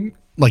what?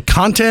 Like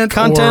content,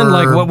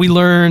 like what we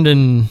learned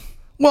and.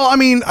 Well, I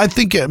mean, I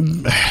think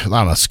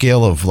on a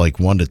scale of like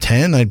 1 to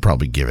 10, I'd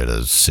probably give it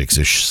a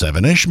 6-ish,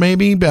 7-ish,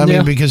 maybe. I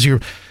mean, because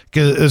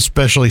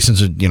especially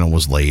since it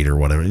was late or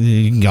whatever,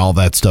 all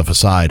that stuff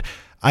aside,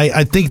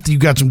 I think you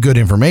got some good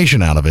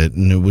information out of it,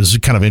 and it was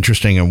kind of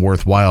interesting and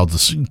worthwhile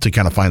to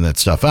kind of find that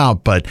stuff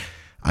out. But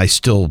I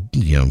still,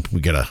 we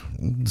got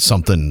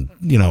something.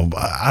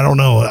 I don't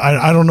know.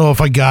 I don't know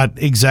if I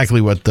got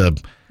exactly what the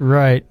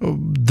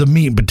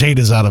meat and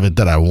potatoes out of it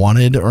that I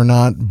wanted or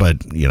not, but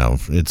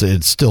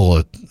it's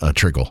still a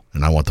trickle,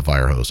 and I want the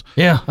fire hose.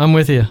 Yeah, I'm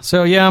with you.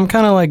 So yeah, I'm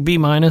kind of like B-.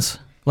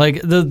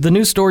 Like the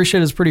new story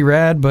shit is pretty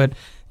rad, but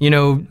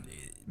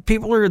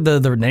people are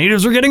the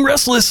natives are getting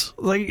restless.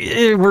 Like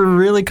we're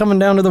really coming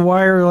down to the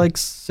wire, like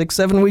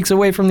 6-7 weeks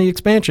away from the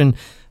expansion.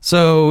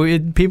 So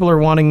people are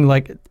wanting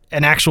like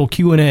an actual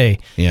Q&A,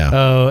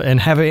 and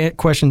have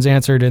questions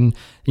answered. And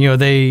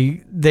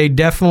they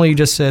definitely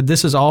just said,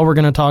 this is all we're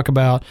going to talk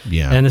about,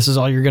 and this is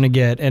all you're going to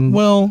get. And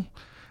well,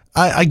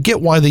 I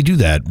get why they do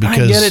that, because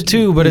I get it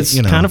too, but it's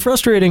kind of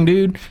frustrating,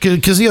 dude.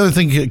 Because the other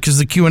thing, because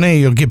the Q&A,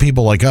 you'll get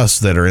people like us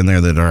that are in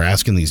there that are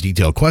asking these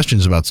detailed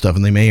questions about stuff,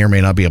 and they may or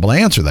may not be able to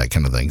answer that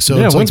kind of thing. So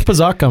it's when's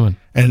Pazak coming?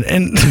 And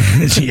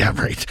yeah,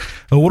 right.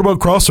 What about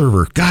cross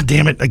server? God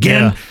damn it,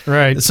 again. Yeah,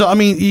 right. So I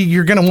mean,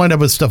 you're going to wind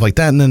up with stuff like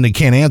that, and then they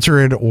can't answer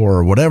it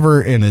or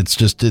whatever, and it's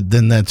just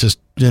then that just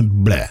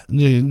blah.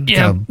 Kind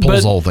of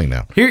pulls the whole thing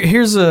down.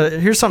 Here's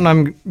something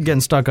I'm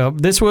getting stuck up.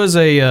 This was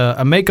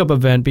a makeup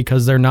event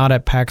because they're not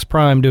at PAX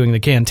Prime doing the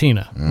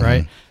cantina,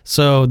 right?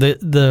 So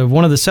the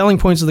one of the selling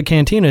points of the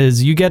cantina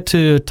is you get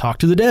to talk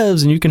to the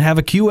devs, and you can have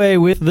a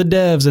QA with the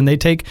devs, and they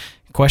take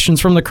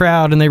questions from the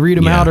crowd and they read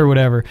them out or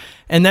whatever.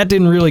 And that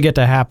didn't really get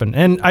to happen.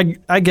 And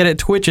I get it.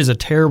 Twitch is a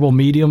terrible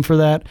medium for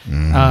that.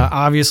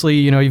 Obviously,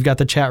 you've got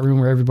the chat room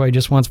where everybody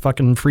just wants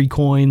fucking free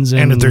coins.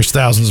 And if there's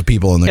thousands of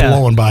people and they're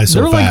blowing by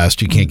so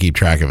fast, you can't keep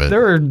track of it.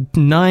 There are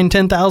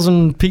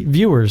 9,000-10,000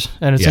 viewers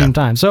at the same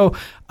time. So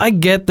I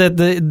get that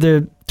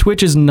the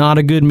Twitch is not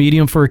a good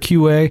medium for a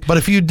QA. But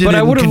if you did it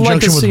in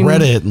conjunction with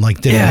Reddit and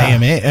like did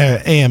an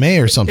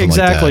AMA or something like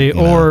that. Exactly.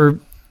 Or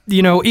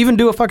even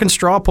do a fucking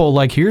straw poll,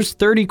 like here's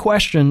 30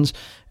 questions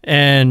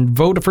and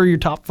vote for your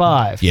top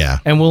 5. Yeah.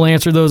 And we'll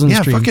answer those in the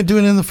stream. Yeah, fucking do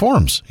it in the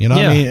forums. I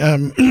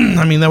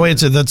mean, that way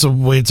that's a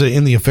way it's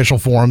in the official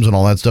forums and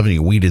all that stuff, and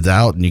you weed it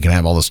out and you can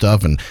have all the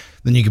stuff, and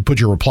then you can put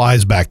your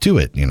replies back to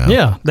it,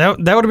 Yeah, that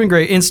would have been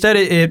great. Instead,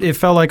 it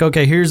felt like,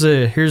 okay, here's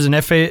an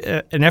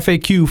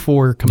FAQ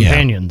for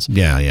companions.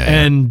 Yeah.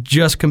 And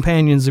just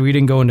companions. We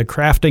didn't go into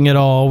crafting at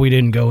all. We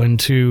didn't go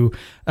into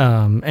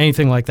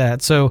anything like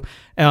that. So,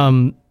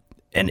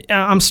 and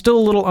I'm still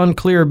a little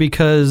unclear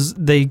because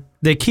they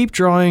keep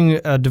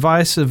drawing a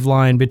divisive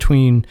line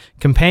between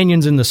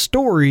companions in the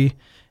story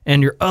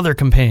and your other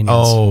companions.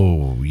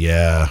 Oh,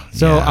 yeah.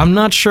 So I'm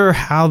not sure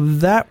how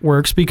that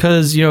works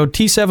because,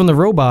 T7 the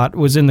robot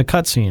was in the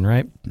cutscene,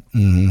 right?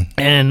 Mm-hmm.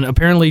 And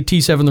apparently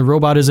T7 the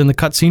robot is in the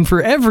cutscene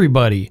for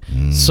everybody.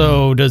 Mm.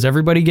 So does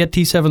everybody get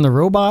T7 the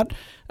robot?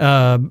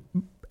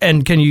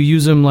 And can you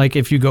use them like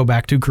if you go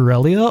back to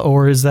Corellia,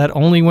 or is that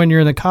only when you're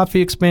in the coffee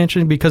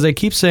expansion? Because they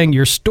keep saying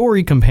your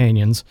story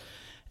companions,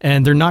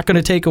 and they're not going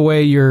to take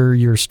away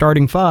your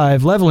starting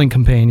 5 leveling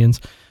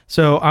companions.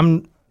 So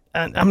I'm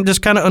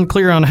just kind of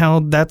unclear on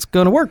how that's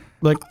going to work.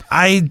 Like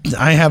I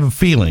have a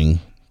feeling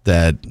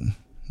that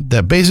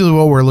basically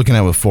what we're looking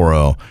at with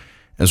 4.0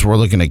 is we're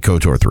looking at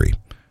KOTOR 3.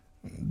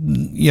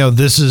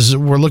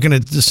 We're looking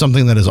at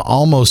something that is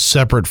almost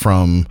separate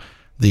from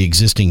the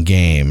existing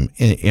game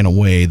in a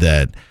way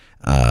that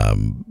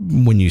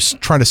when you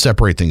try to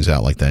separate things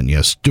out like that, and you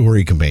have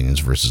story companions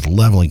versus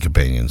leveling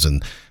companions,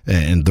 and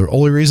the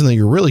only reason that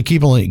you're really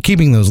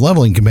keeping those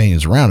leveling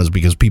companions around is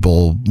because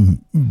people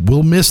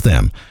will miss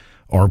them,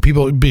 or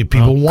people want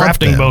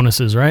crafting them.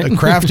 Bonuses, right?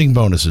 Crafting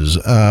bonuses.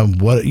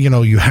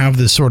 You have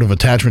this sort of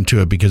attachment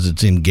to it because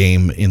it's in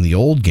the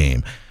old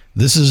game.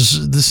 This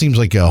seems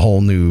like a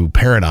whole new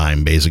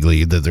paradigm,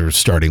 basically, that they're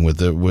starting with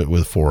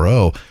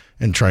 4.0.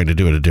 and trying to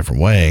do it a different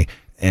way.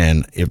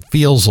 And it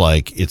feels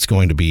like it's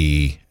going to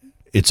be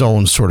its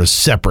own sort of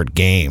separate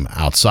game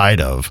outside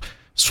of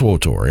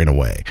SWTOR in a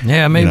way.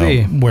 Yeah,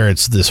 maybe. Where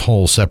it's this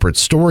whole separate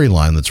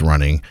storyline that's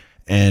running,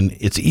 and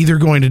it's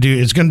going to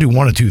do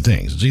one of two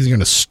things. It's either going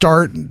to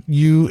start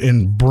you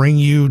and bring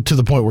you to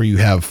the point where you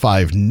have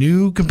 5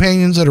 new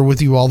companions that are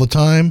with you all the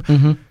time,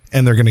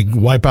 and they're going to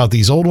wipe out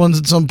these old ones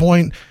at some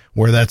point,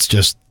 where that's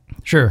just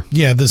sure.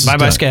 Yeah, this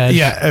bye is Skag.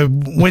 Yeah,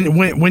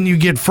 when you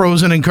get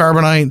frozen in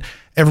Carbonite,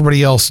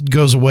 everybody else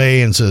goes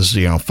away and says,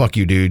 fuck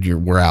you, dude,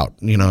 we're out,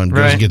 and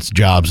goes and gets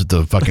jobs at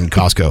the fucking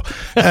Costco,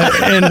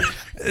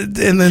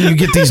 and then you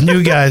get these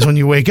new guys when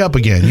you wake up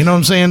again. You know what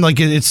I'm saying? Like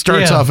it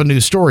starts off a new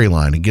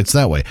storyline. It gets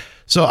that way.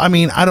 So I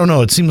mean, I don't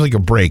know. It seems like a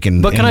break.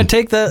 But can I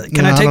take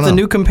the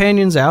new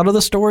companions out of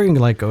the story and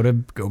like go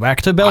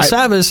back to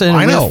Belsavis and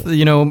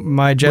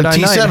my Jedi Knight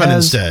T7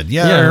 instead?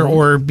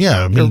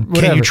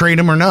 Can you trade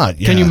them or not?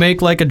 Yeah. Can you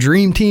make like a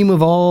dream team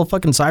of all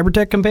fucking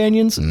Cybertech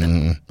companions?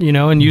 And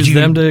use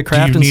them to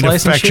craft and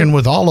slice and shit? Do you need affection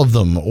with all of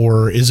them,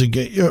 or is it?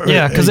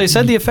 Because they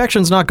said the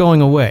affection's not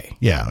going away.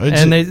 Yeah,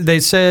 and they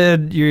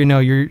said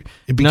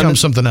it becomes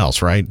something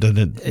else, right?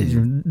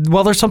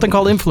 Well, there's something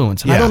called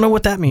influence. And I don't know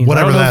what that means.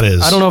 Whatever that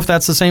is. I don't know if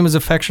that's the same as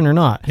affection or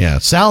not. Yeah,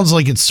 it sounds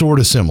like it's sort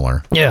of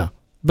similar. Yeah,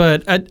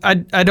 but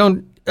I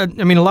don't. I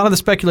mean, a lot of the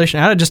speculation,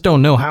 I just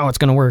don't know how it's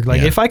going to work.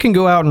 Like, if I can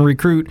go out and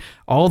recruit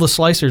all the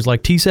slicers,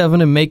 like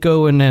T7 and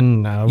Mako and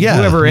then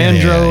whoever,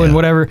 Andro and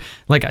whatever,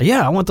 like,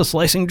 I want the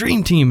slicing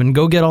dream team and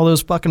go get all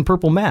those fucking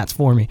purple mats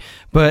for me.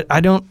 But I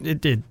don't,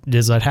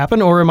 does that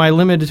happen? Or am I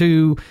limited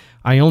to,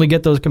 I only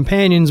get those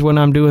companions when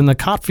I'm doing the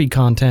Kotfi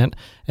content,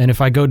 and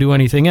if I go do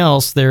anything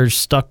else, they're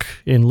stuck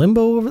in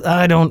limbo.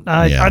 I don't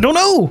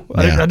know.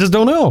 I just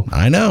don't know.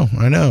 I know.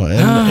 And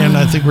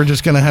I think we're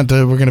just going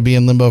to be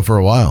in limbo for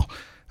a while.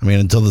 I mean,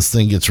 until this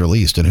thing gets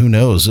released, and who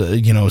knows,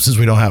 since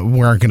we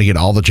aren't going to get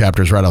all the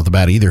chapters right off the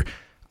bat either.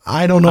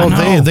 I don't know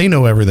if they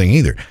know everything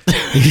either.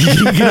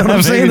 You know what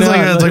I'm saying?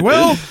 It's like,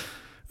 well,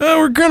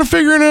 we're kind of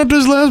figuring out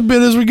this last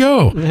bit as we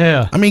go.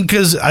 Yeah. I mean,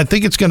 because I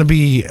think it's going to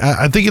be,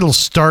 I think it'll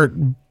start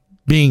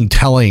being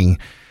telling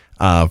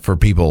for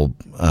people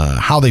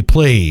how they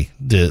play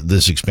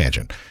this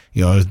expansion.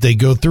 If they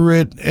go through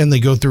it and they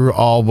go through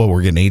all,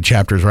 we're getting 8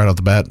 chapters right off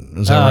the bat.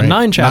 Is that right?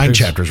 9 chapters. 9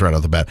 chapters right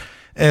off the bat.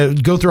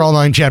 Go through all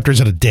 9 chapters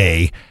in a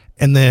day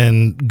and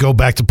then go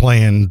back to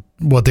playing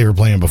what they were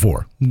playing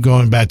before,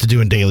 going back to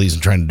doing dailies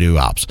and trying to do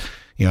ops.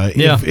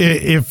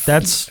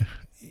 If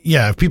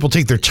people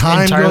take their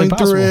time going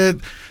through it,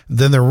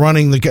 then they're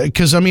running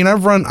because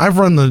I've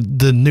run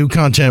the new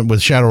content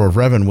with Shadow of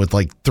Revan with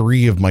like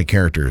 3 of my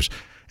characters,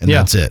 and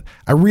that's it.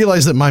 I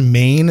realized that my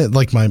main,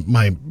 like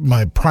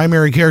my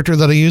primary character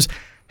that I use,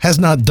 has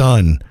not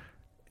done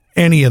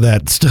any of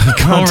that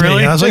content. Oh,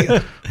 really? And I was like,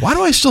 why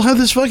do I still have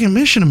this fucking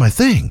mission in my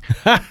thing?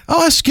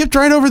 I skipped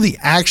right over the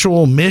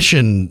actual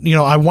mission.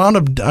 I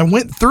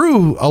went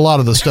through a lot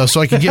of the stuff so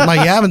I could get my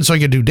Yavin so I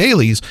could do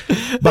dailies,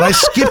 but I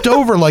skipped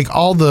over like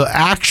all the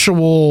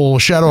actual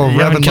Shadow of Revan.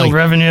 Haven't killed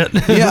Revan yet.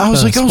 Yeah, I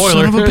was like, oh,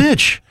 son of a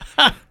bitch.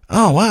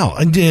 Oh, wow.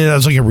 I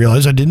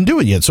realized I didn't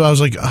do it yet. So I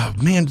was like, oh,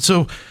 man.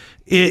 So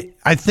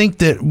I think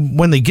that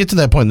when they get to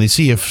that point and they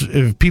see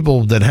if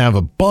people that have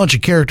a bunch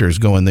of characters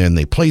go in there and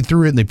they play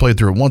through it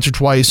once or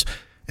twice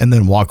and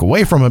then walk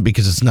away from it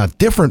because it's not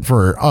different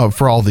for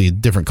all the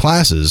different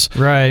classes,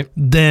 right?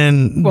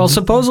 Then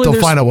supposedly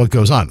they'll find out what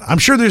goes on. I'm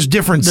sure there's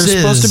differences.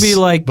 There's supposed to be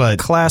like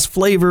class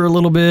flavor a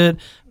little bit,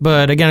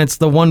 but again, it's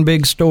the one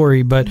big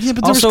story. But there's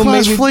also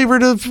class flavor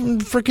to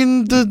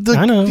freaking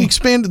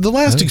the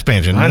last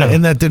expansion,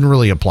 and that didn't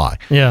really apply.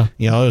 Yeah,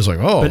 it was like,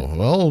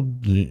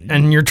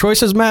 and your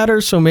choices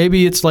matter. So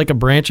maybe it's like a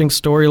branching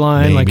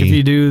storyline. Like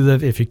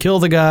if you kill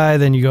the guy,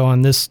 then you go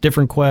on this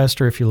different quest,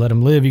 or if you let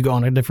him live, you go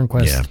on a different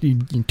quest. Yeah.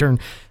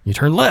 You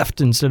turn left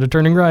instead of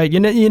turning right.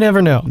 You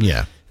never know.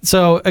 Yeah.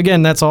 So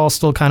again, that's all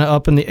still kind of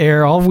up in the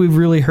air. All we've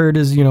really heard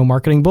is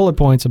marketing bullet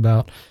points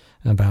about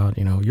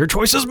your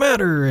choices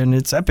matter and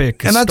it's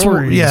epic and that's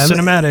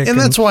cinematic. And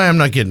that's why I'm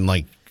not getting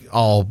like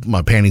all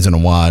my panties in a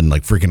wad and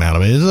like freaking out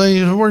of it. It's like,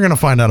 we're gonna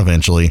find out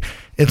eventually.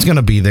 It's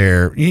gonna be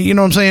there. You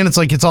know what I'm saying? It's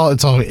like it's all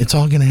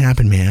gonna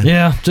happen, man.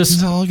 Yeah,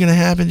 it's all gonna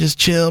happen. Just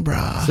chill,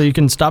 bro. So you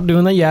can stop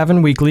doing the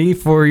Yavin weekly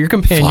for your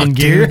companion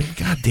gear. Dude.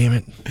 God damn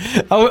it!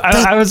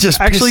 I was just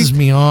actually pisses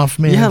me off,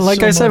 man. Yeah,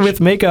 like I said with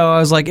Mako, I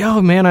was like,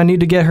 oh man, I need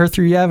to get her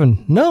through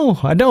Yavin. No,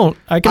 I don't.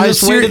 I can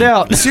just wait it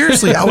out.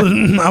 Seriously,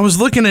 I was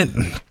looking at.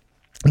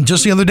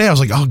 Just the other day, I was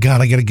like, oh, God,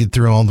 I got to get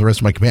through all the rest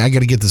of my command. I got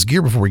to get this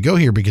gear before we go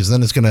here because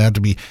then it's going to have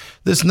to be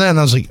this and that. And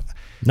I was like,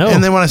 no.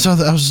 And then when I saw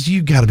that, I was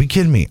you got to be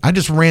kidding me. I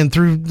just ran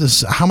through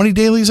this. How many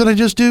dailies did I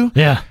just do?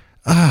 Yeah.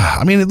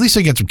 At least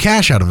I get some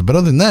cash out of it. But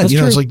other than that,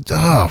 I was like,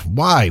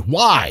 why?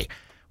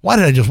 Why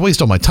did I just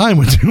waste all my time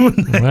with doing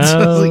that? Well, so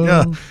I was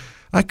like,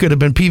 I could have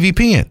been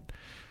PvPing.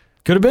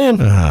 Could have been.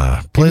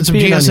 Playing some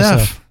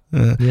GSF.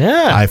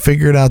 I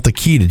figured out the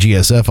key to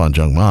GSF on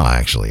Jung Ma,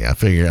 actually. I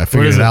figured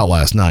it out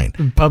last night.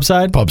 Pub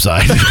side? Pub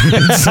side.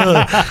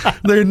 So,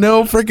 there are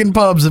no freaking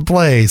pubs that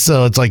play.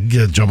 So it's like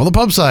jump on the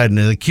pub side and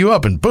then queue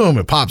up and boom,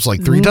 it pops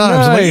like 3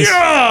 times. I'm like,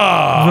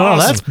 yeah! Oh,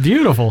 that's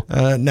beautiful.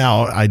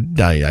 Now, I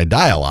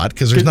die a lot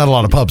because there's not a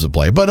lot of pubs that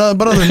play. But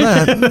other than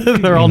that.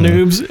 They're all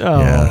noobs.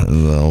 Oh. Yeah,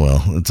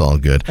 well, it's all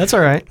good. That's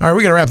all right. All right,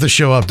 we got to wrap this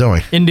show up, don't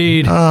we?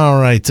 Indeed.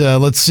 All right,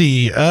 let's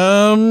see.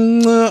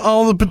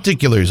 All the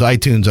particulars,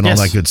 iTunes and all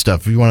that good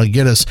stuff. If you want to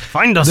get us,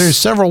 find us. There's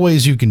several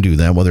ways you can do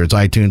that, whether it's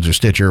iTunes or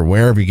Stitcher, or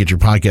wherever you get your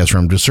podcast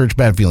from. Just search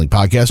Bad Feeling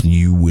Podcast and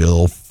you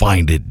will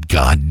find it.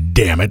 God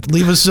damn it.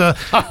 Leave us a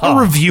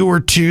review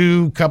or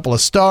 2, couple of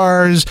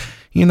stars.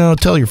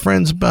 Tell your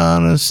friends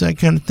about us, that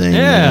kind of thing.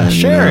 Yeah,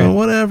 share it.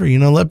 Whatever.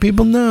 Let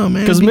people know,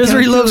 man. Because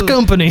misery loves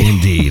company.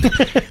 Indeed.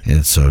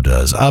 It so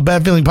does.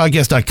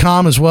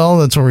 Badfeelingpodcast.com as well.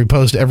 That's where we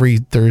post every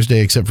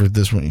Thursday, except for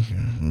this one.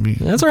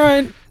 That's all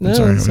right. That's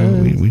all right.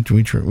 We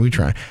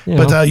try.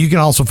 But you can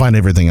also find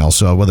everything else.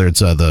 So whether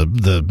it's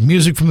the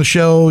music from the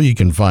show, you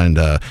can find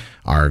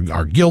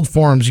our guild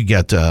forums. You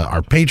get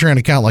our Patreon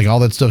account, like all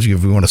that stuff. So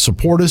if you want to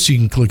support us, you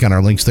can click on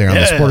our links there on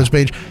the support us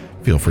page.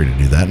 Feel free to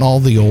do that. And all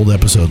the old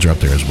episodes are up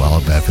there as well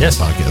at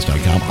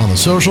badfeelingpodcast.com. On the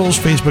socials,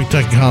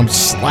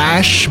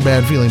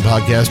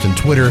 facebook.com/badfeelingpodcast and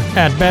Twitter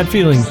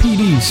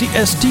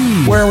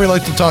 @badfeelingpdcst, where we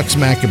like to talk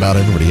smack about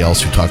everybody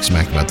else who talks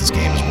smack about this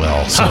game as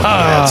well. So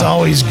that's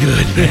always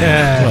good.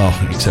 Yeah. Well,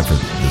 except for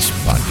this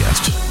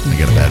podcast. I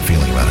got a bad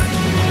feeling about it.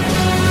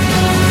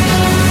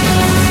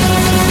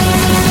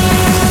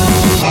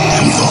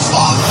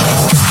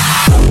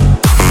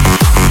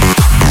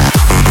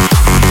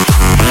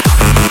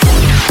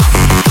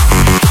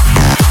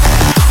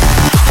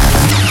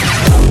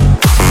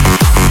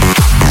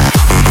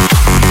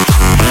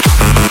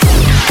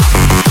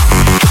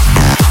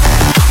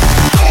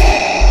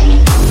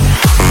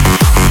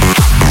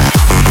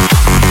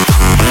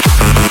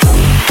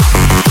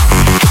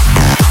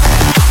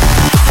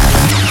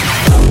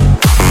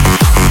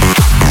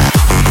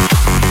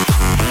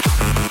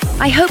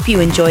 I hope you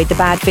enjoyed the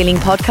Bad Feeling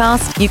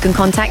Podcast. You can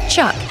contact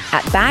Chuck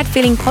at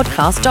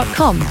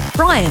badfeelingpodcast.com,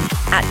 Brian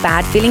at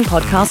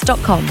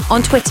badfeelingpodcast.com,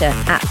 on Twitter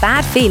at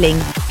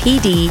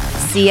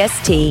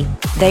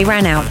badfeelingpdcst. They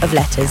ran out of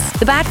letters.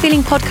 The Bad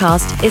Feeling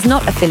Podcast is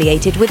not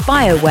affiliated with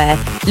BioWare,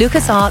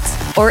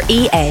 LucasArts, or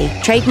EA.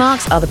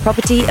 Trademarks are the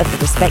property of the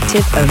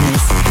respective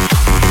owners.